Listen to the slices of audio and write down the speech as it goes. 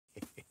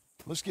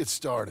let's get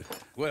started.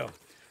 Well,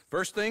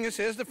 first thing it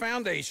says the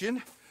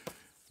foundation,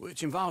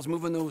 which involves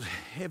moving those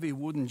heavy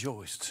wooden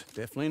joists.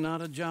 Definitely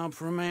not a job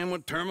for a man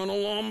with terminal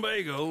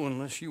lumbago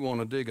unless you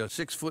want to dig a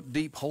 6-foot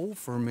deep hole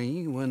for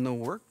me when the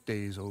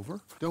workday's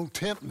over. Don't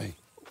tempt me.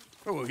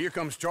 Oh, well, here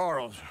comes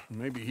Charles.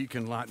 Maybe he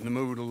can lighten the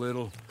mood a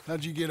little.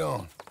 How'd you get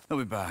on? He'll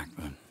be back,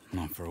 but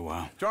not for a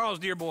while. Charles,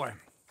 dear boy,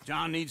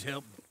 John needs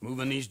help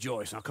moving these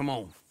joists. Now, come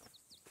on.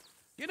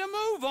 Get a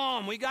move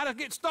on. We gotta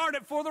get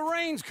started before the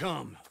rains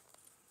come.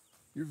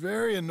 You're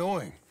very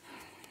annoying.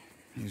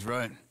 He's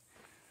right.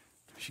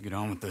 We should get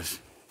on with this.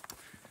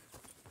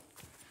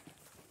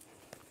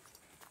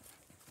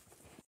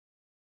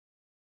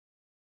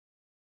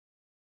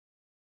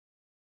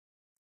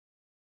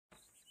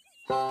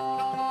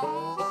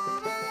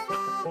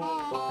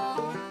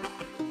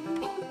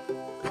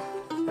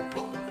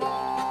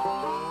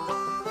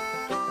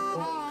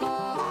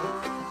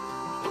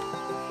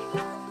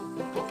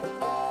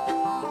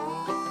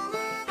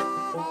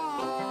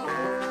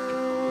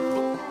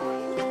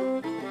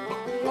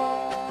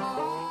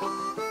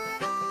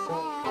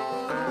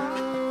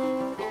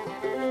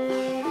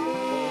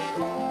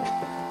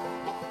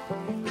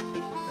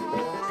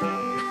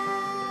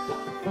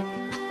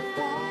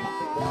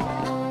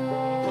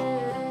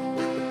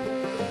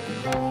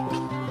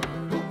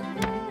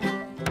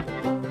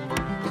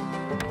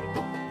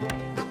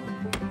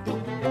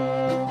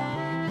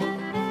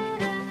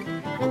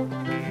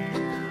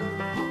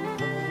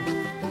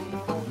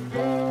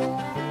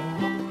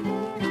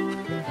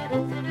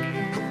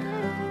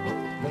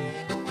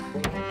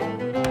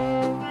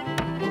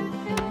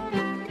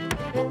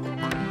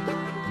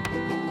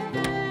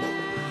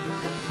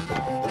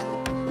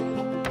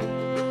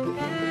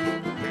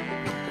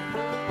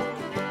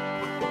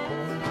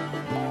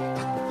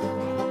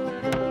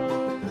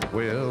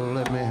 Well,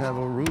 let me have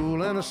a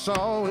rule and a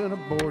saw and a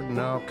board and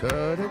I'll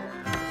cut it.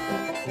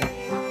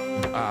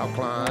 I'll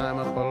climb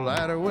up a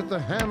ladder with a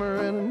hammer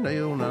and a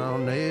nail and I'll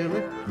nail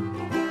it.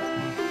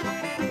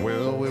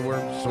 Well, we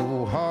worked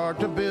so hard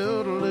to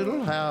build a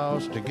little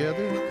house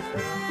together.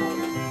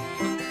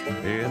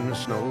 In the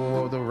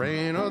snow or the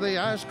rain or the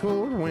ice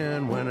cold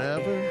wind,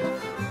 whenever.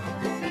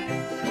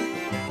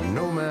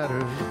 No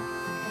matter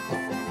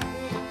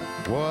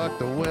what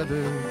the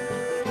weather,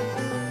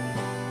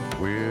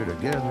 we're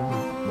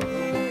together.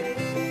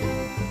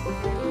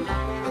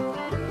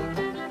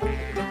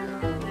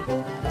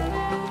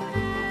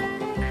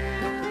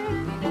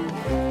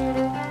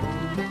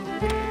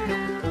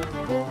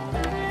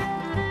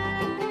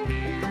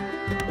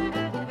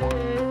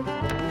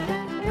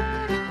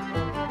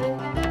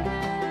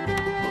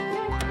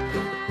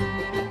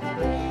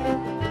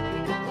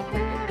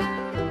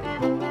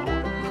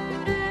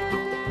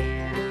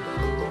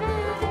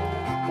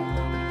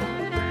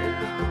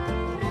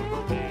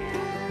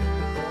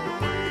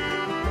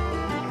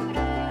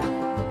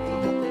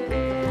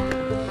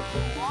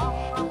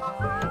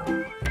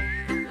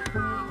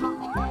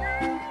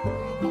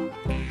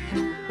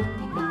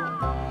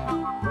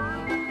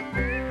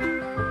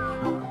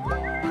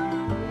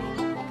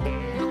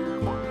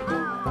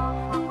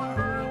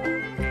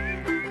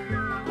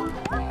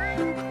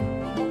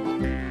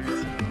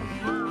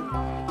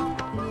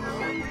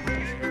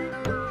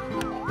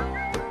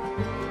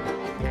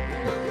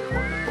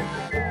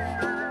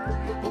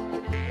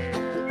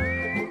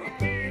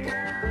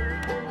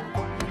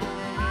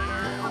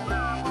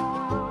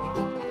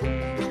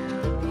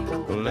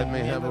 Let me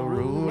have a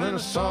rule and a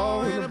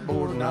saw and a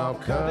board and I'll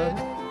cut.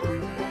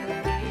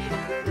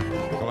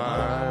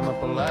 Climb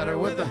up a ladder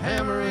with a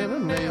hammer and a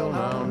nail and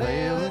I'll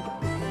nail it.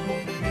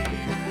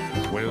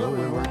 Well,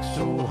 we worked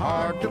so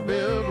hard to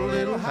build a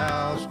little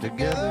house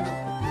together.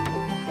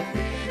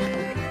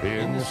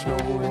 In the snow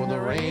or the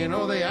rain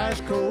or the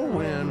ice cold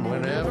wind,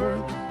 whenever.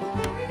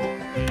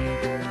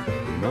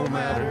 No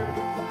matter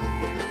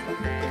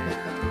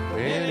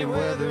any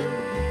weather,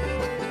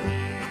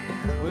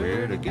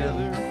 we're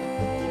together.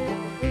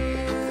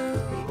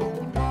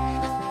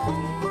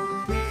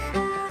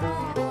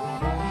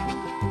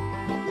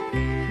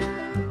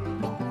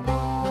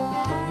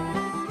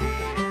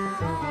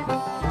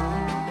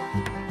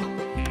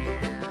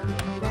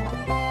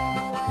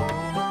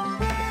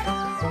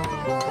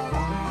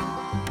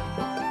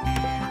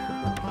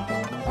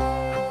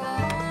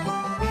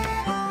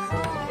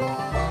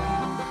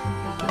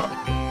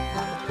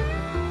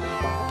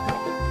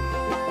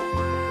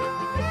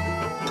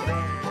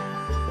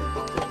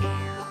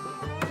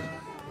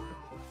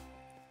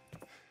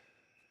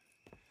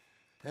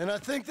 And I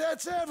think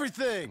that's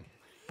everything.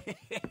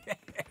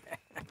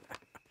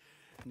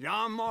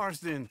 John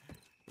Marston,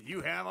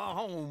 you have a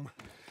home.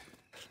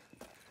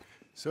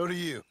 So do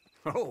you.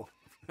 Oh,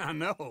 I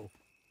know.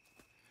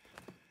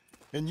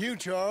 And you,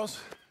 Charles,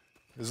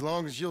 as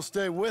long as you'll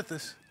stay with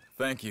us.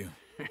 Thank you.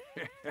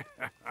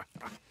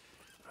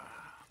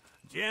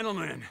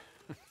 Gentlemen,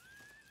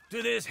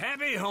 to this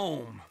happy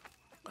home.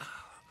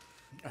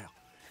 Well,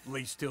 at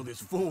least till this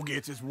fool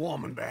gets his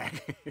woman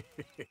back.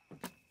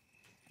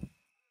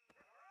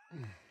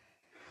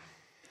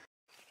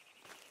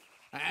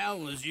 Now How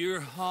was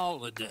your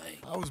holiday?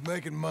 I was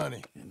making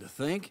money. And to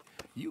think,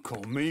 you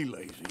call me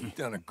lazy. You've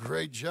done a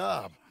great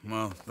job.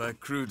 Well,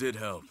 that crew did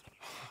help.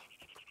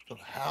 A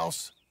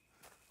house,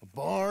 a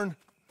barn.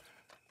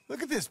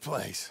 Look at this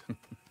place.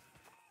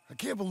 I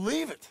can't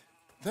believe it.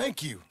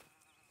 Thank you.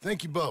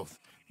 Thank you both.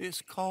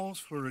 This calls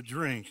for a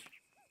drink.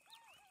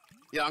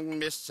 Young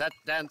miss at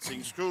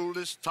dancing school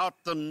is taught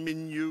the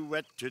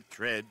minuet to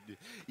tread.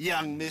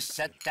 Young miss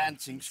at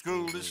dancing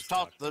school is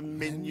taught the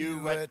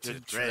minuet to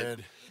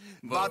tread.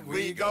 But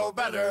we go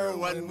better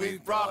when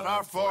we've brought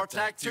our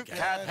four-tack to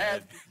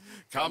Cathead.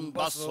 Come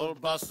bustle,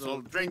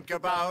 bustle, drink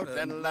about,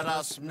 and let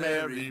us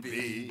merry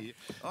be.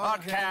 Our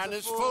can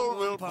is full,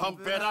 we'll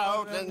pump it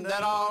out, and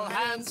then all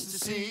hands to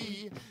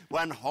see.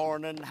 When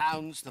horn and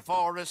hounds the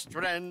forest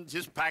rend,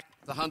 his pack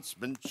the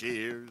huntsman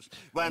cheers.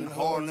 When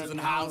horn and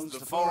hounds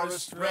the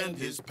forest rend,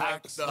 his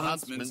pack the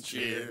huntsman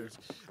cheers.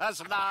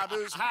 As loud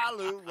as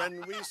halloo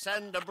when we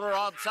send a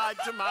broadside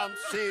to Mount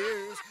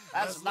Sears.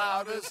 As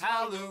loud as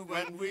halloo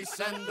when we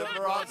send a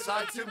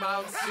broadside to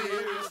Mount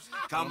Sears.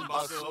 Come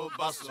bustle,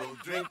 bustle,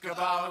 drink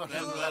about,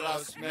 and let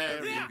us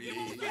merry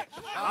be.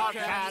 Our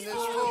can is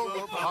full,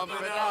 we'll pump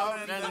it out,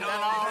 and then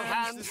all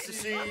hands to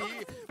see.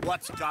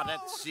 What's got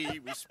at sea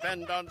we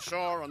spend on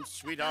shore on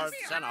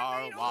sweethearts and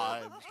our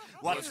wives.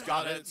 What's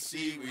got at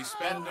sea we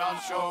spend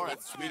on shore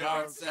at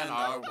sweethearts and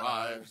our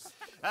wives.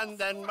 And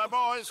then my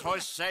boys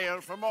hoist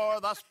sail for more,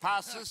 thus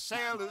passes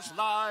sailors'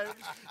 lives.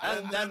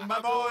 And then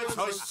my boys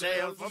hoist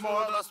sail for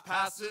more, thus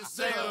passes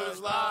sailors'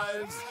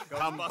 lives.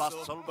 Come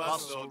bustle,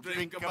 bustle,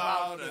 drink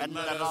about, and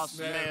let us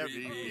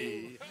merry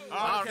be.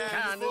 Our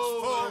can is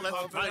full,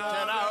 let's drink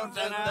it out,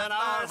 and then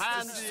our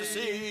hands to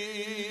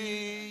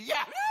see.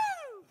 Yeah!